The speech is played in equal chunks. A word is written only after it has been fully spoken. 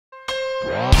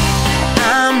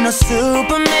I'm no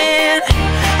Superman,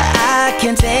 I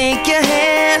can take your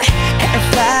hand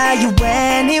and fly you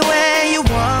anywhere you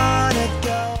wanna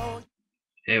go.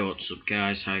 Hey, what's up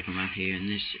guys, Hyderman here, and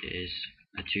this is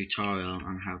a tutorial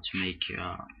on how to make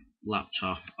your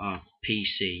laptop or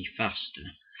PC faster.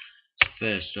 So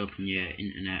first, open your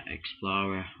Internet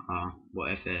Explorer or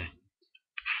whatever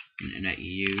internet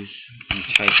you use and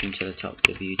type into the top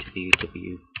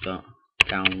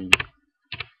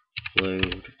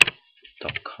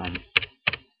www.download.com.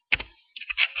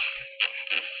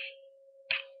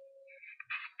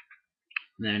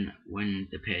 Then when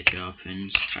the page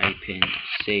opens, type in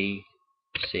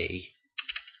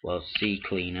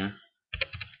ccleaner.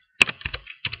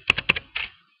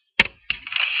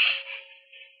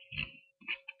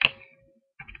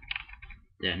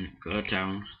 Then go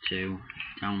down to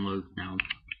download now.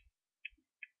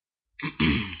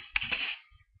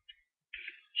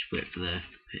 Just wait for the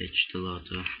page to load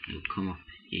up. It'll come up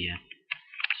here.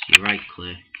 So you right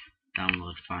click,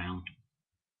 download file.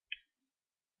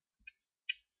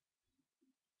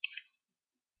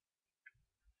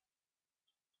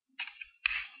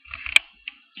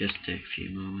 Just take a few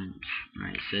moments.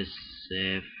 Right, it says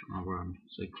save or run,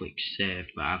 so click save,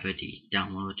 but I've already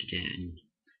downloaded it and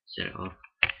set it up.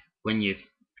 When you've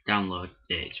downloaded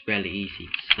it, it's really easy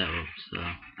to set up, so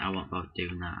I won't bother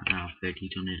doing that now. I've already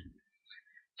done it.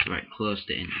 So right, close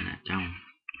the internet down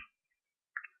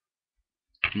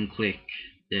and click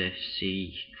the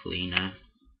ccleaner.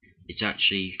 It's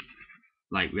actually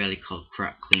like really called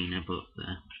Crack Cleaner, but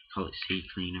call it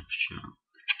ccleaner for short.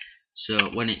 So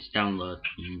when it's downloaded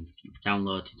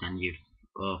and you've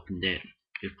opened it,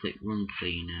 just click Run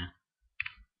Cleaner.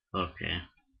 Okay,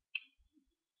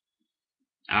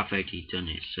 I've already done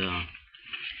it. So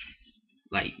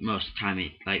like most of the time,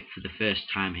 for the first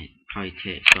time it probably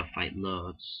takes off like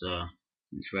loads, so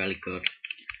it's really good.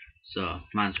 So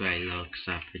mine's really low because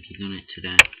I've already done it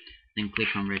today. Then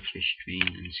click on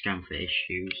registering and scan for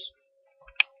issues.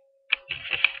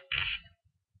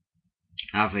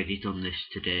 I've already done this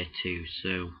today too,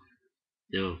 so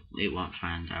it won't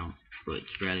find out, but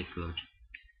it's really good.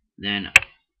 Then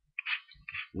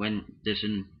when there's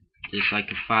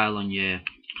like a file on your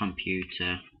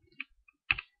computer,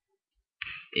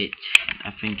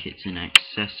 I think it's in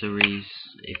accessories.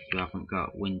 If you haven't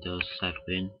got Windows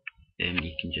 7,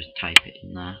 you can just type it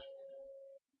in there.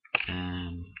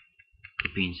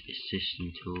 Could be in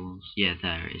system tools. Yeah,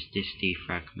 there it is, disk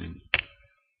defragment.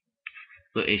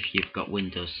 But if you've got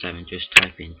Windows 7, just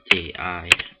type in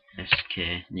DISK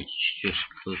and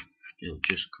it'll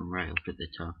just come right up at the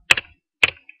top.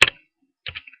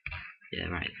 Yeah,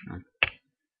 right.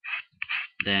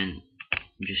 Then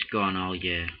just go on all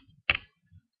your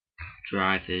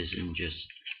drivers and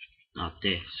or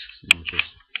disks and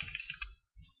just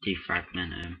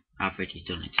defragment them. I've already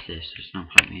done it today, so it's no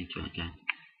point me doing it again.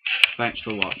 Thanks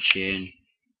for watching.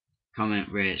 Comment,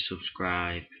 rate,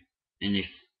 subscribe, and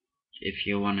if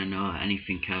you want to know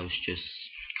anything else, just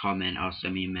comment or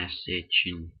send me a message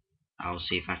and I'll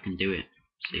see if I can do it.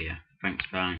 See ya. Thanks, bye.